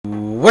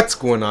What's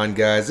going on,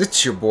 guys?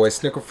 It's your boy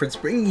Snick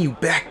bringing you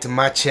back to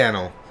my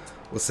channel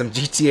with some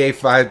GTA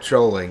 5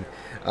 trolling.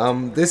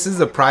 This is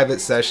a private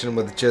session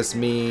with just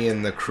me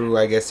and the crew,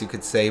 I guess you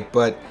could say,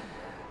 but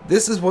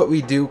this is what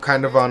we do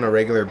kind of on a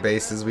regular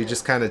basis. We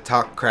just kind of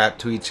talk crap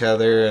to each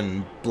other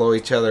and blow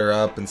each other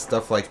up and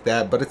stuff like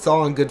that, but it's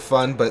all in good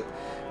fun. But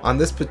on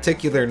this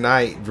particular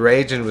night,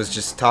 Ragin was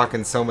just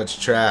talking so much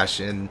trash,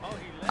 and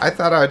I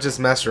thought I'd just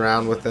mess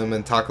around with him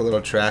and talk a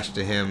little trash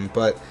to him,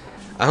 but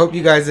I hope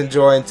you guys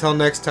enjoy. Until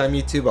next time,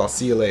 YouTube, I'll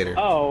see you later.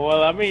 Oh,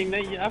 well, I mean,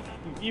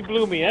 you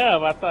blew me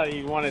up. I thought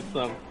you wanted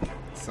some.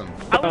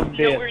 I was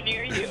nowhere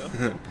near you.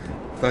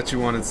 Thought you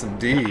wanted some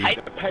D.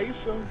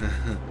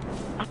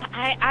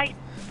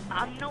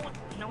 I'm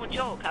no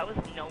joke. I was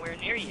nowhere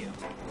near you.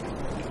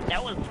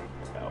 That was.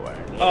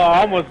 Oh,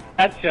 I almost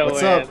got your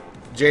What's ass. up,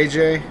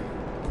 JJ?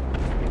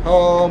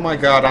 Oh my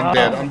God, I'm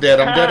dead. I'm dead.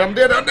 I'm dead. I'm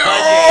dead.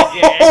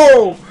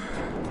 No!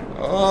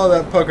 Oh,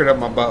 that puckered up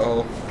my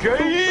butthole.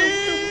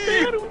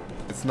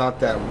 It's not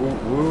that woo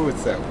woo.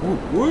 It's that woo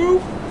woo.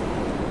 You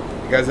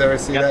guys ever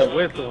see that?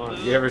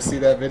 You ever see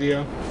that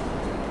video? No,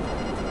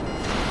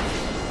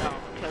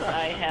 because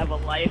I have a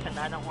life and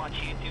I don't want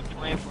you to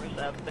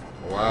 24/7.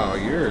 Wow,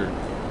 you're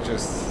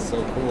just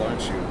so cool,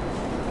 aren't you?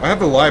 I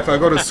have a life. I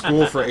go to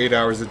school for 8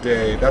 hours a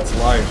day. That's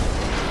life.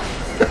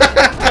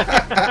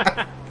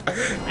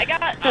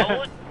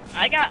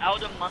 I got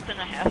out a month and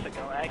a half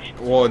ago,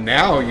 actually. Well,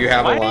 now you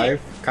have a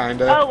life,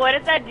 kinda. Oh, what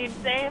did that dude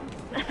say?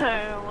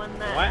 When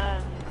the, what?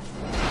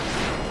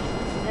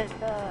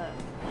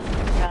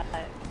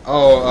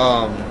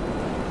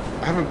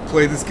 I haven't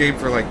played this game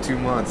for like 2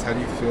 months. How do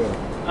you feel?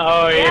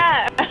 Oh,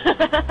 yeah.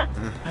 yeah.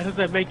 How does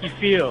that make you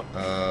feel?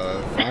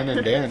 Fine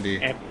and dandy.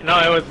 No,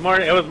 it was more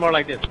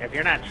like this. If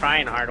you're not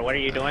trying hard, what are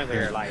you doing with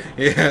your life?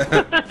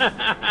 Yeah.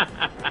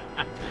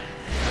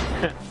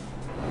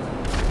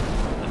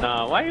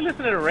 No, why are you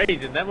listening to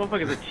Ragin? That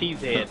motherfucker's a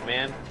cheesehead,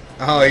 man.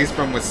 Oh, he's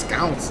from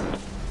Wisconsin.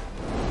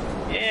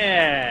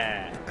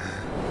 Yeah.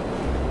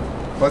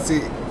 Plus,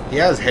 he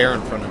has hair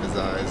in front of his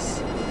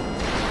eyes.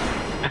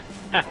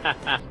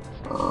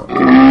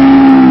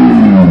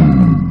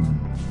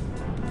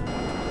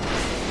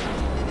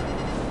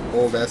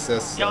 Old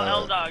SS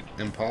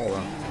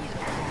Impala.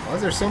 Why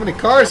is there so many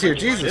cars here?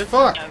 Jesus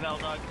fuck!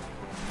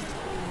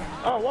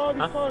 Oh, why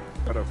the fuck?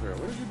 What up here?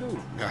 What did you do?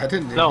 I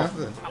didn't do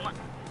nothing.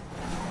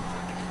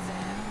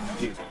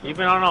 You've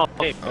been on all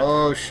day.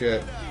 Oh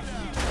shit.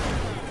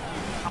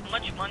 How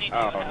much money do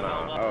you have?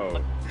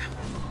 Oh.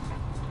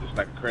 Just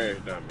like a crash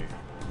dummy.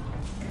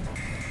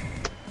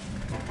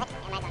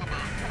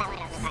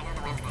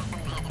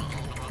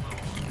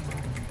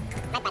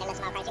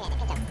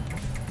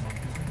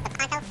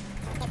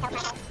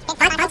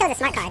 Pinto's a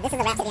smart car. This is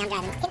the Rhapsody I'm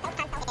driving. That's the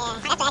actual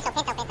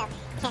Pinto.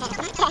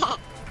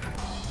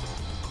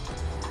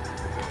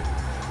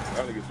 I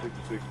only get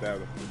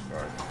 66,000 for this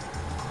car.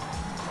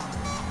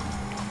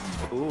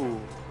 Ooh,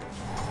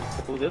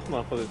 this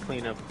motherfucker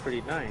clean up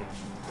pretty nice.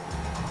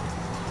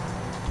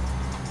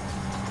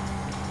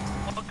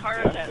 What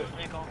car is that,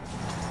 Snickle?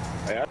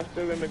 Hey, I'm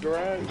still in the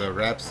garage. The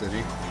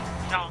Rhapsody.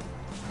 No.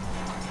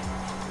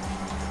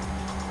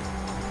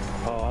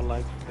 Oh, I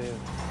like this.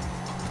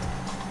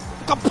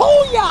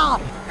 Kapooyah!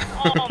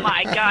 Oh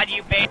my God,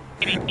 you baby!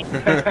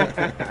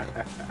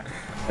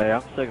 Hey,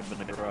 I'm stuck up in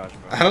the garage,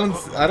 bro.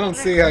 I don't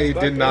see how you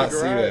did not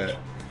see that.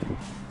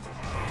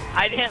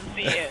 I didn't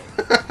see it.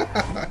 You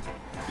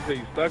say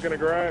you stuck in the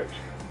garage?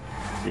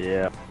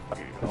 Yeah.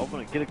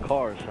 Open it, get a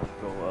car so I can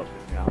go up.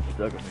 Yeah, I'm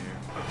stuck up here.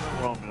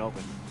 Wrong and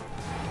open.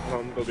 I'm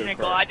gonna go get a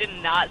Nickel, car. I did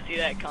not see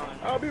that coming.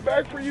 I'll be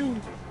back for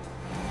you.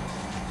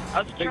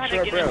 I was trying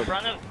to get in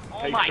front of.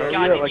 Oh my sharp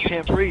God! I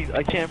can't breathe.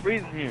 I can't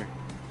breathe in here.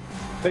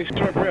 Take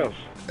short breaths.